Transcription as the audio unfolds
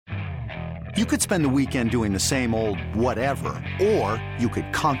You could spend the weekend doing the same old whatever, or you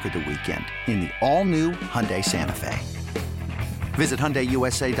could conquer the weekend in the all-new Hyundai Santa Fe. Visit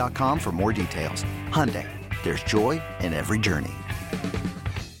HyundaiUSA.com for more details. Hyundai, there's joy in every journey.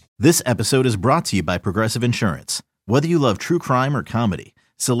 This episode is brought to you by Progressive Insurance. Whether you love true crime or comedy,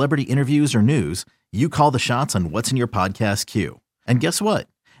 celebrity interviews or news, you call the shots on what's in your podcast queue. And guess what?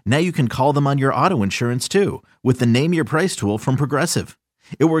 Now you can call them on your auto insurance too with the Name Your Price tool from Progressive.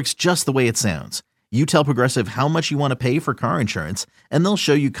 It works just the way it sounds. You tell Progressive how much you want to pay for car insurance, and they'll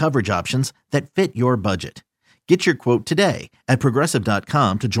show you coverage options that fit your budget. Get your quote today at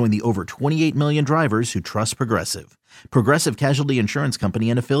Progressive.com to join the over 28 million drivers who trust Progressive. Progressive Casualty Insurance Company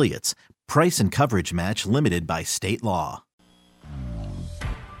and Affiliates. Price and coverage match limited by state law.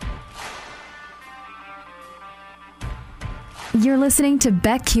 You're listening to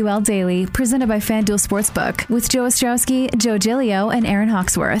BetQL Daily, presented by FanDuel Sportsbook, with Joe Ostrowski, Joe Giglio, and Aaron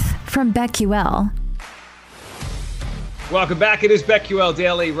Hawksworth from BetQL. Welcome back. It is BetQL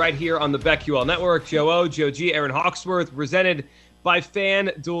Daily right here on the BetQL Network. Joe O, Joe G, Aaron Hawksworth, presented by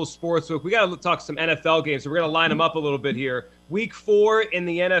FanDuel Sportsbook. We got to talk some NFL games, so we're going to line them up a little bit here. Week 4 in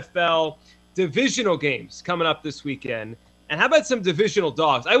the NFL, divisional games coming up this weekend. And how about some divisional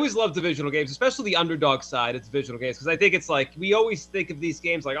dogs? I always love divisional games, especially the underdog side of divisional games, because I think it's like we always think of these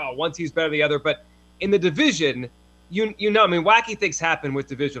games like, oh, one team's better than the other. But in the division, wacky things happen with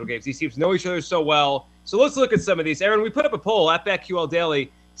divisional games. These teams know each other so well. So let's look at some of these. Aaron, we put up a poll at BetQL Daily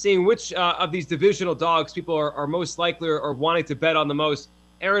seeing which of these divisional dogs people are most likely or wanting to bet on the most.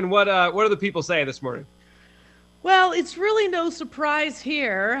 Aaron, what are the people saying this morning? Well, it's really no surprise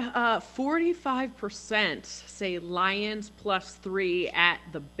here. 45% say Lions +3 at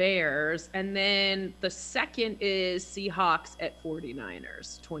the Bears. And then the second is Seahawks at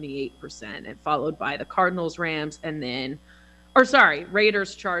 49ers, 28%. And followed by the Cardinals, Rams, and then,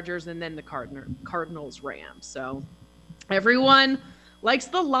 Raiders, Chargers, and then the Cardinals, Rams. So everyone likes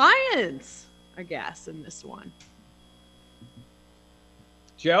the Lions, I guess, in this one.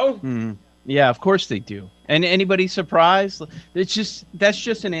 Joe? Yeah, of course they do. And anybody surprised? That's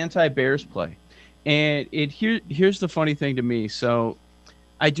just an anti-Bears play. And here's the funny thing to me. So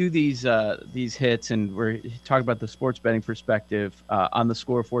I do these hits, and we're talking about the sports betting perspective on the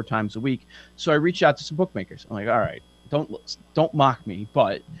score 4 times a week. So I reach out to some bookmakers. I'm like, all right, don't mock me,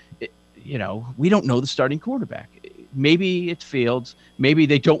 but we don't know the starting quarterback. Maybe it's Fields. Maybe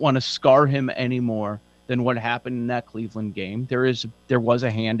they don't want to scar him anymore than what happened in that Cleveland game. There was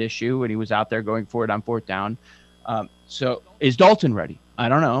a hand issue, and he was out there going for it on 4th down. So is Dalton ready? I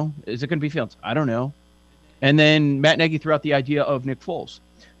don't know. Is it going to be Fields? I don't know. And then Matt Nagy threw out the idea of Nick Foles.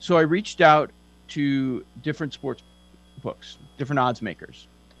 So I reached out to different sports books, different odds makers,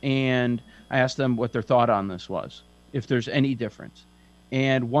 and I asked them what their thought on this was, if there's any difference.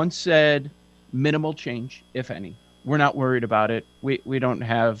 And one said minimal change, if any. We're not worried about it. We don't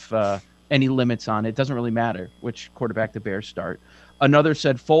have any limits on it. It doesn't really matter which quarterback the Bears start. Another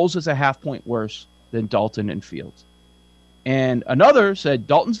said Foles is a half point worse than Dalton and Fields. And another said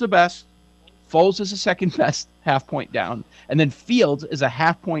Dalton's the best, Foles is the second best, half point down, and then Fields is a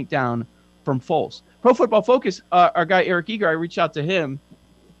half point down from Foles. Pro Football Focus, our guy Eric Eager, I reached out to him.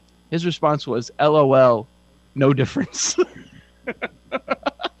 His response was, LOL, no difference.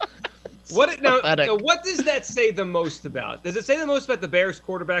 What does that say the most about? Does it say the most about the Bears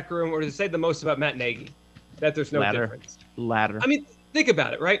quarterback room, or does it say the most about Matt Nagy, that there's no difference? Latter. I mean, think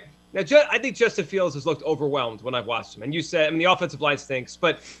about it, right? Now, I think Justin Fields has looked overwhelmed when I've watched him. And you said, the offensive line stinks,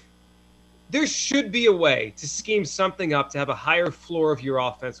 but there should be a way to scheme something up to have a higher floor of your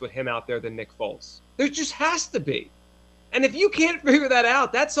offense with him out there than Nick Foles. There just has to be. And if you can't figure that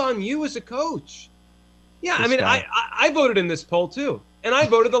out, that's on you as a coach. Yeah, I voted in this poll too. And I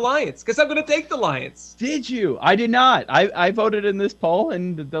voted the Lions because I'm going to take the Lions. Did you? I did not. I voted in this poll,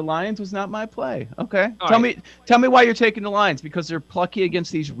 and the Lions was not my play. Okay. Tell me why you're taking the Lions, because they're plucky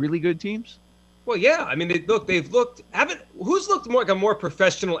against these really good teams? Well, yeah. I mean, who's looked more like a more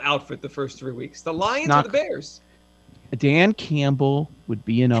professional outfit the first 3 weeks? The Lions or the Bears? Dan Campbell would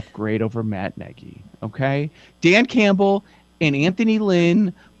be an upgrade over Matt Nagy. Okay. Dan Campbell and Anthony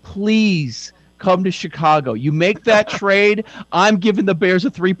Lynn, please come to Chicago. You make that trade, I'm giving the Bears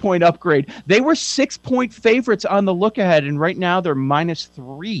a 3-point upgrade. They were 6-point favorites on the look ahead, and right now they're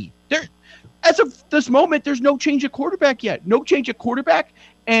 -3. As of this moment, there's no change of quarterback yet. No change of quarterback,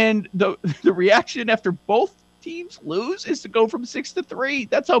 and the reaction after both teams lose is to go from 6-3.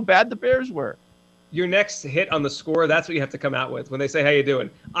 That's how bad the Bears were. Your next hit on the score, that's what you have to come out with when they say, how you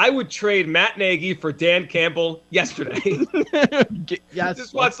doing? I would trade Matt Nagy for Dan Campbell yesterday. Yes,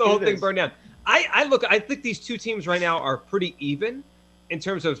 just watch the whole thing burn down. I think these two teams right now are pretty even. in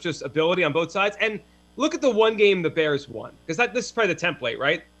terms of just ability on both sides. And look at the one game the Bears won, because this is probably the template,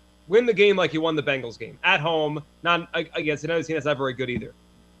 right? Win the game like you won the Bengals game at home, not against another team that's not very good either.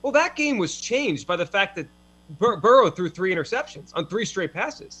 Well, that game was changed by the fact that Burrow threw 3 interceptions on 3 straight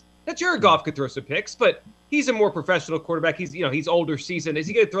passes. Now, Jared Goff could throw some picks, but he's a more professional quarterback. He's older seasoned. Is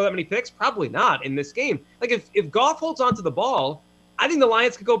he going to throw that many picks? Probably not in this game. Like if Goff holds onto the ball, I think the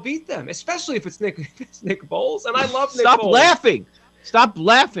Lions could go beat them, especially if it's Nick Foles. And I love Nick Foles. Stop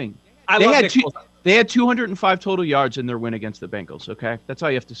laughing. Love Nick Foles. They had 205 total yards in their win against the Bengals, okay? That's all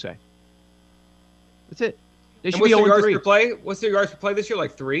you have to say. That's it. They should be 0-3. Yards per play? What's their yards per play this year?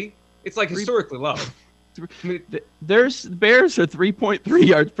 Like 3? It's like historically low. The Bears are 3.3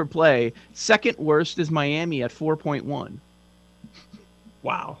 yards per play. Second worst is Miami at 4.1.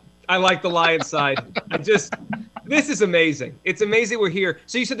 Wow. I like the Lions side. This is amazing. It's amazing we're here.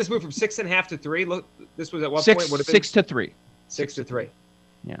 So you said this moved from 6.5 to 3. Look, this was at what point? 6 to 3. 6 to 3.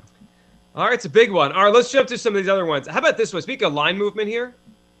 Yeah. All right, it's a big one. All right, let's jump to some of these other ones. How about this one? Speaking of line movement here,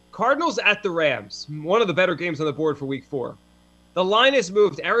 Cardinals at the Rams. One of the better games on the board for Week 4. The line has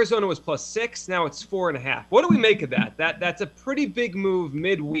moved. Arizona was +6. Now it's 4.5. What do we make of that? That's a pretty big move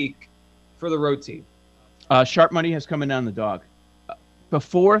midweek for the road team. Sharp money has come in on the dog.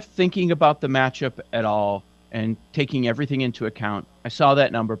 Before thinking about the matchup at all and taking everything into account, I saw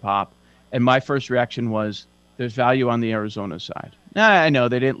that number pop, and my first reaction was there's value on the Arizona side. Now, I know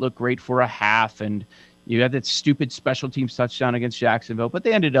they didn't look great for a half, and you had that stupid special teams touchdown against Jacksonville, but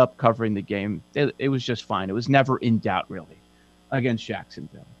they ended up covering the game. It was just fine. It was never in doubt, really, against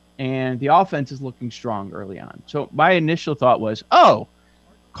Jacksonville. And the offense is looking strong early on. So my initial thought was,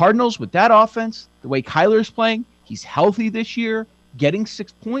 Cardinals with that offense, the way Kyler's playing, he's healthy this year, getting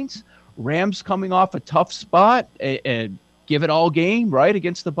 6 points. Rams coming off a tough spot and give it all game, right,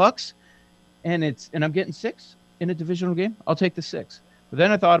 against the Bucs. And I'm getting 6 in a divisional game. I'll take the 6. But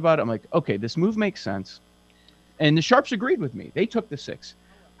then I thought about it. I'm like, okay, this move makes sense. And the Sharps agreed with me. They took the 6.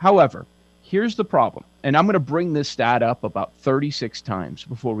 However, here's the problem. And I'm going to bring this stat up about 36 times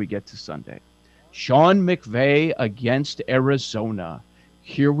before we get to Sunday. Sean McVay against Arizona.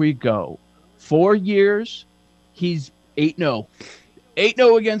 Here we go. 4 years, he's 8-0.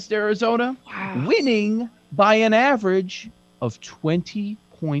 8-0 against Arizona, wow. Winning by an average of 20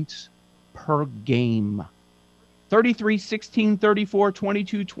 points per game. 33, 16, 34,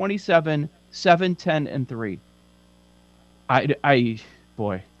 22, 27, 7, 10, and 3.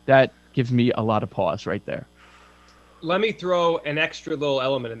 Boy, that gives me a lot of pause right there. Let me throw an extra little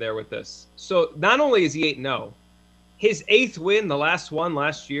element in there with this. So not only is he 8-0, his 8th win, the last one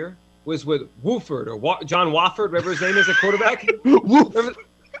last year, was with Wolford or John Wofford, whatever his name is, a quarterback. Wolford.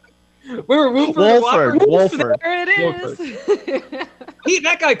 Wolford. There it is.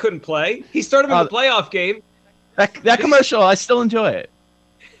 That guy couldn't play. He started in the playoff game. That commercial, I still enjoy it.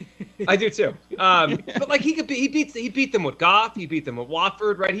 I do too. But like he beat them with Goff. He beat them with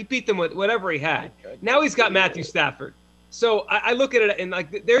Wofford, right? He beat them with whatever he had. Now he's got Matthew Stafford. So I look at it and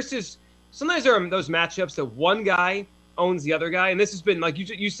like there's just sometimes there are those matchups that one guy owns the other guy, and this has been like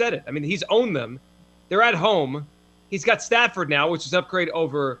you said it. I mean, he's owned them. They're at home. He's got Stafford now, which is upgrade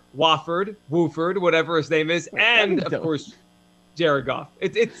over Wofford, whatever his name is, and of course Jared Goff.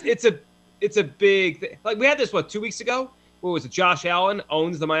 It's a big thing. Like we had this 2 weeks ago. What was it? Josh Allen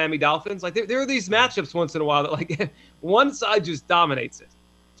owns the Miami Dolphins. Like there are these matchups once in a while that like one side just dominates it.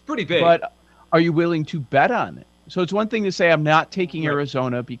 It's pretty big. But are you willing to bet on it? So it's one thing to say I'm not taking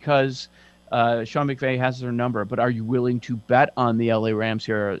Arizona because Sean McVay has their number, but are you willing to bet on the LA Rams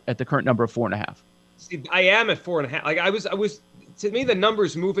here at the current number of 4.5? See, I am at 4.5. Like I was. To me, the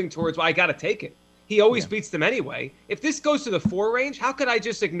number's moving towards. Well, I got to take it. He always beats them anyway. If this goes to the 4 range, how could I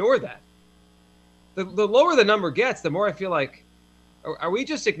just ignore that? The lower the number gets, the more I feel like, are we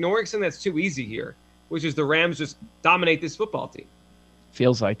just ignoring something that's too easy here, which is the Rams just dominate this football team?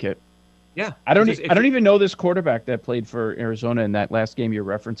 Feels like it. Yeah. I don't even know this quarterback that played for Arizona in that last game you're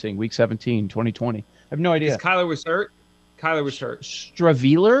referencing, Week 17, 2020. I have no idea. Kyler was hurt.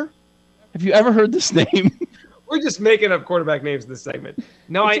 Straveler? Have you ever heard this name? We're just making up quarterback names in this segment.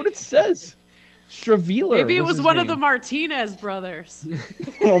 No, That's what it says. Straveler. Maybe it was one of the Martinez brothers.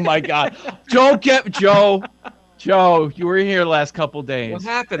 Oh my God, Joe, you were here the last couple days. What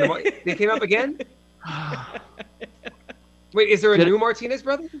happened? They came up again? Wait, is there a new Martinez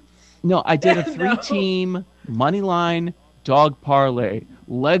brother? No, I did a 3-team money line dog parlay.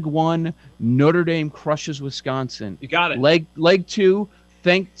 Leg 1, Notre Dame crushes Wisconsin. You got it. Leg 2,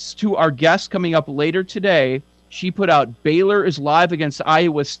 thanks to our guest coming up later today, she put out Baylor is live against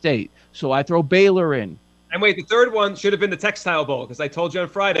Iowa State. So I throw Baylor in. And wait, the third one should have been the Textile Bowl because I told you on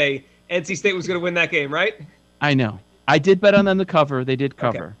Friday NC State was going to win that game, right? I know. I did bet on them to cover. They did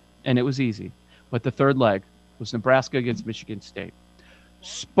cover, and it was easy. But the third leg was Nebraska against Michigan State.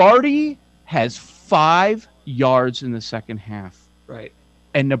 Sparty has 5 yards in the second half. Right.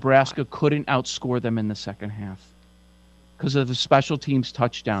 And Nebraska couldn't outscore them in the second half because of the special teams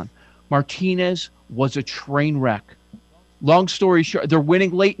touchdown. Martinez was a train wreck. Long story short, they're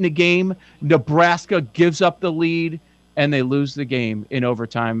winning late in the game. Nebraska gives up the lead, and they lose the game in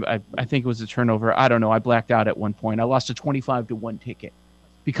overtime. I think it was a turnover. I don't know. I blacked out at one point. I lost a 25-1 ticket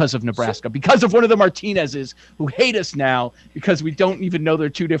because of Nebraska, because of one of the Martinezes who hate us now because we don't even know they're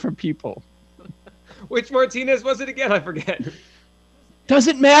two different people. Which Martinez was it again? I forget.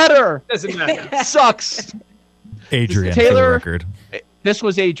 Doesn't matter. Doesn't matter. Sucks. Adrian, Taylor, for the record. This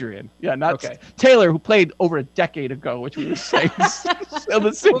was Adrian. Yeah, not Taylor, who played over a decade ago, which we were saying. Still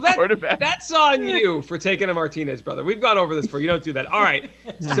the same quarterback. That's on you for taking a Martinez, brother. We've gone over this before. You don't do that. All right.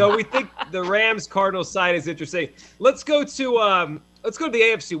 So we think the Rams-Cardinals side is interesting. Let's go to the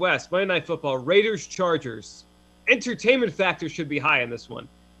AFC West. Monday Night Football. Raiders-Chargers. Entertainment factor should be high in this one.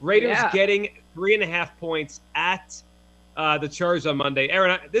 Raiders getting 3.5 points at the Chargers on Monday.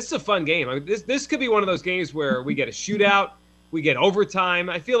 Aaron, this is a fun game. I mean, this could be one of those games where we get a shootout, we get overtime.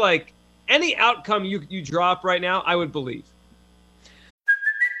 I feel like any outcome you drop right now, I would believe.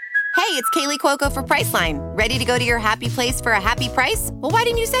 Hey, it's Kaylee Cuoco for Priceline. Ready to go to your happy place for a happy price? Well, why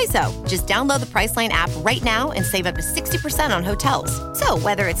didn't you say so? Just download the Priceline app right now and save up to 60% on hotels. So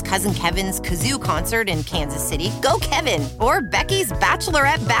whether it's Cousin Kevin's Kazoo Concert in Kansas City, go Kevin, or Becky's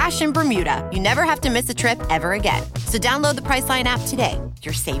Bachelorette Bash in Bermuda, you never have to miss a trip ever again. So download the Priceline app today.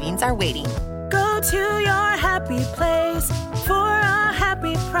 Your savings are waiting. Go to your happy place for a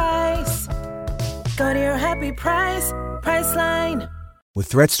happy price. Go to your happy price, Priceline. With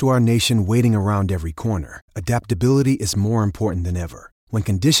threats to our nation waiting around every corner, adaptability is more important than ever. When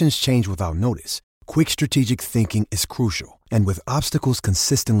conditions change without notice, quick strategic thinking is crucial. And with obstacles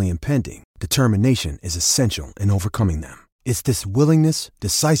consistently impending, determination is essential in overcoming them. It's this willingness,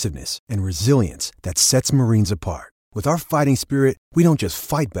 decisiveness, and resilience that sets Marines apart. With our fighting spirit, we don't just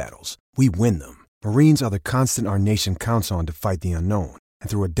fight battles, we win them. Marines are the constant our nation counts on to fight the unknown. And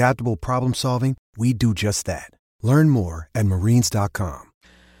through adaptable problem solving, we do just that. Learn more at Marines.com.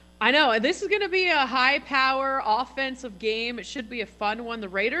 I know. This is going to be a high-power offensive game. It should be a fun one. The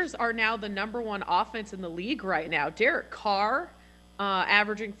Raiders are now the #1 offense in the league right now. Derek Carr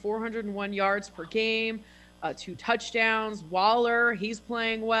averaging 401 yards per game, 2 touchdowns. Waller, he's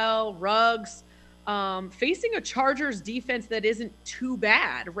playing well. Ruggs, facing a Chargers defense that isn't too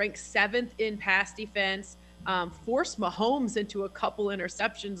bad. Ranked 7th in pass defense. Forced Mahomes into a couple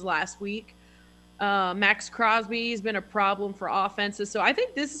interceptions last week. Max Crosby's been a problem for offenses. So I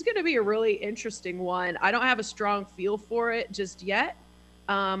think this is going to be a really interesting one. I don't have a strong feel for it just yet.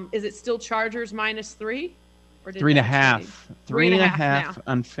 Is it still Chargers -3? Or 3.5. 3.5 now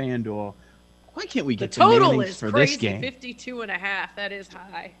on FanDuel. Why can't we get the total is for crazy, this game? 52.5. That is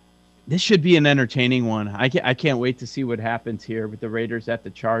high. This should be an entertaining one. I can't wait to see what happens here with the Raiders at the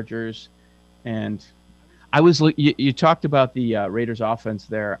Chargers. And you talked about the Raiders offense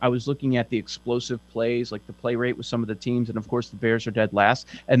there. I was looking at the explosive plays, like the play rate with some of the teams, and of course the Bears are dead last,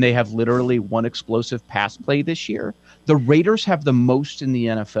 and they have literally one explosive pass play this year. The Raiders have the most in the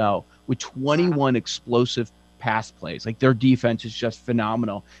NFL with 21 explosive pass plays. Like, their defense is just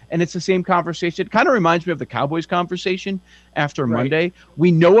phenomenal. And it's the same conversation. It kind of reminds me of the Cowboys conversation after Monday.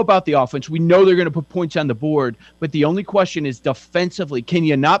 We know about the offense. We know they're going to put points on the board. But the only question is defensively, can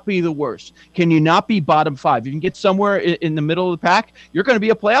you not be the worst? Can you not be bottom 5? If you can get somewhere in the middle of the pack, you're going to be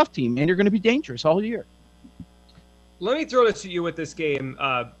a playoff team, and you're going to be dangerous all year. Let me throw this at you with this game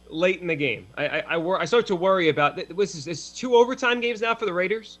late in the game. I start to worry about this. Is 2 overtime games now for the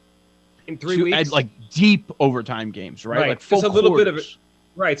Raiders? In 3 weeks, like deep overtime games, right? Like full quarters.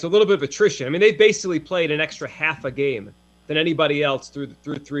 So a little bit of attrition. I mean, they basically played an extra half a game than anybody else through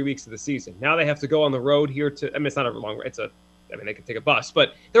 3 weeks of the season. Now they have to go on the road here to. I mean, it's not a long. They can take a bus,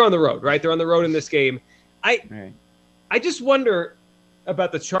 but they're on the road, right? They're on the road in this game. I just wonder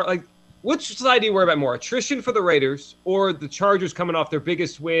about the chart. Like, which side do you worry about more? Attrition for the Raiders or the Chargers coming off their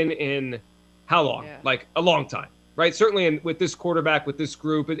biggest win in how long? Yeah. Like a long time. Right, certainly with this quarterback, with this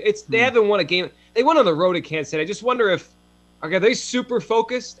group, they haven't won a game. They went on the road at Kansas City. I just wonder are they super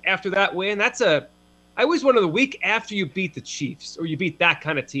focused after that win? I always wonder the week after you beat the Chiefs or you beat that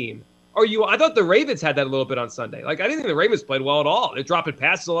kind of team. I thought the Ravens had that a little bit on Sunday. Like, I didn't think the Ravens played well at all. They're dropping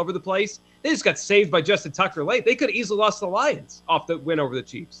passes all over the place. They just got saved by Justin Tucker late. They could have easily lost the Lions off the win over the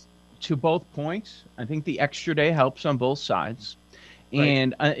Chiefs. To both points, I think the extra day helps on both sides.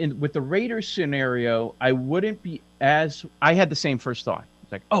 Right. And with the Raiders scenario, I wouldn't be I had the same first thought.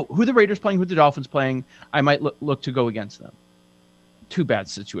 Like, oh, who the Raiders playing, who the Dolphins playing, I might look to go against them. Two bad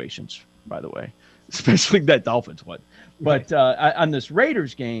situations, by the way, especially that Dolphins one. But on this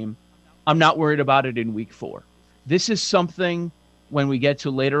Raiders game, I'm not worried about it in week 4. This is something when we get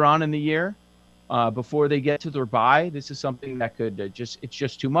to later on in the year, before they get to their bye, this is something that could it's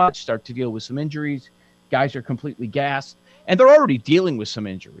just too much, start to deal with some injuries. Guys are completely gassed. And they're already dealing with some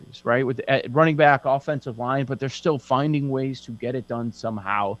injuries, right? With running back, offensive line, but they're still finding ways to get it done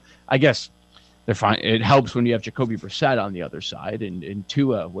somehow. I guess they're fine. It helps when you have Jacoby Brissett on the other side, and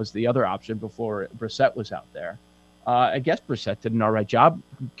Tua was the other option before Brissett was out there. I guess Brissett did an all right job.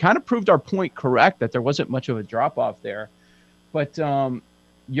 Kind of proved our point correct that there wasn't much of a drop-off there. But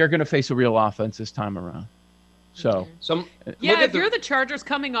you're going to face a real offense this time around. So if you're the Chargers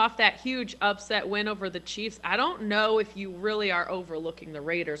coming off that huge upset win over the Chiefs, I don't know if you really are overlooking the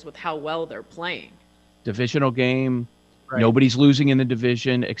Raiders with how well they're playing. Divisional game, right. Nobody's losing in the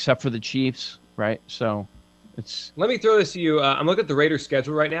division except for the Chiefs, right? So it's. Let me throw this to you. I'm looking at the Raiders'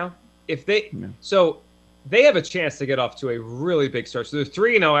 schedule right now. So they have a chance to get off to a really big start. So they're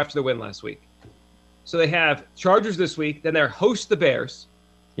 3-0 after the win last week. So they have Chargers this week. Then they host the Bears.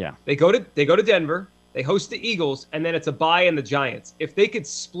 Yeah. They go to Denver. They host the Eagles, and then it's a bye in the Giants. If they could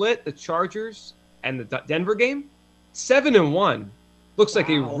split the Chargers and the Denver game, 7-1 looks like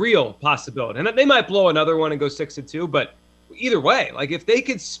a real possibility. And they might blow another one and go 6-2, but either way, like if they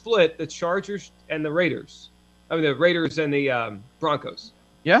could split the Chargers and the Raiders, the Raiders and the Broncos,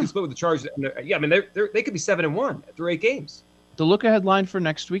 split with the Chargers. They could be 7-1 after 8 games. The look-ahead line for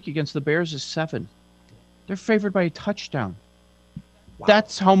next week against the Bears is 7. They're favored by a touchdown. Wow.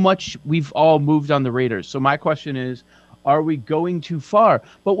 That's how much we've all moved on the Raiders. So my question is, are we going too far?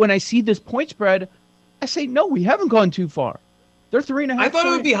 But when I see this point spread, I say, no, we haven't gone too far. They're 3.5. I thought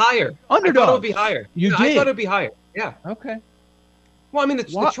it would be higher. Underdog. I thought it would be higher. I thought it would be higher. Yeah. Okay. Well,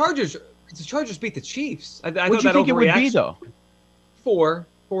 the Chargers beat the Chiefs. What do you think it would be, though? 4.5.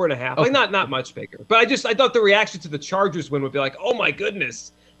 Okay. Like not much bigger. But I thought the reaction to the Chargers win would be like, oh my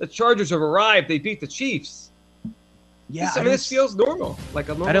goodness, the Chargers have arrived. They beat the Chiefs. Yeah, this feels normal, like a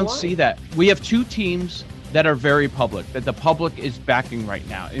normal I don't line. see that. We have 2 teams that are very public, that the public is backing right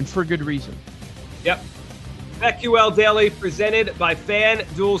now, and for good reason. Yep. BetQL Daily, presented by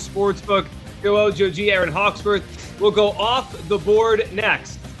FanDuel Sportsbook. Joe G, Aaron Hawksworth. We'll go off the board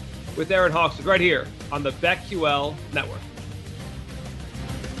next with Aaron Hawksworth right here on the BetQL Network.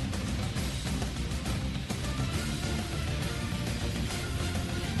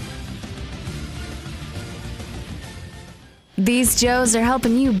 These Joes are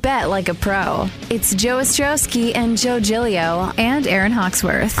helping you bet like a pro. It's Joe Ostrowski and Joe Giglio and Aaron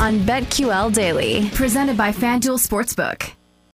Hawksworth on BetQL Daily, presented by FanDuel Sportsbook.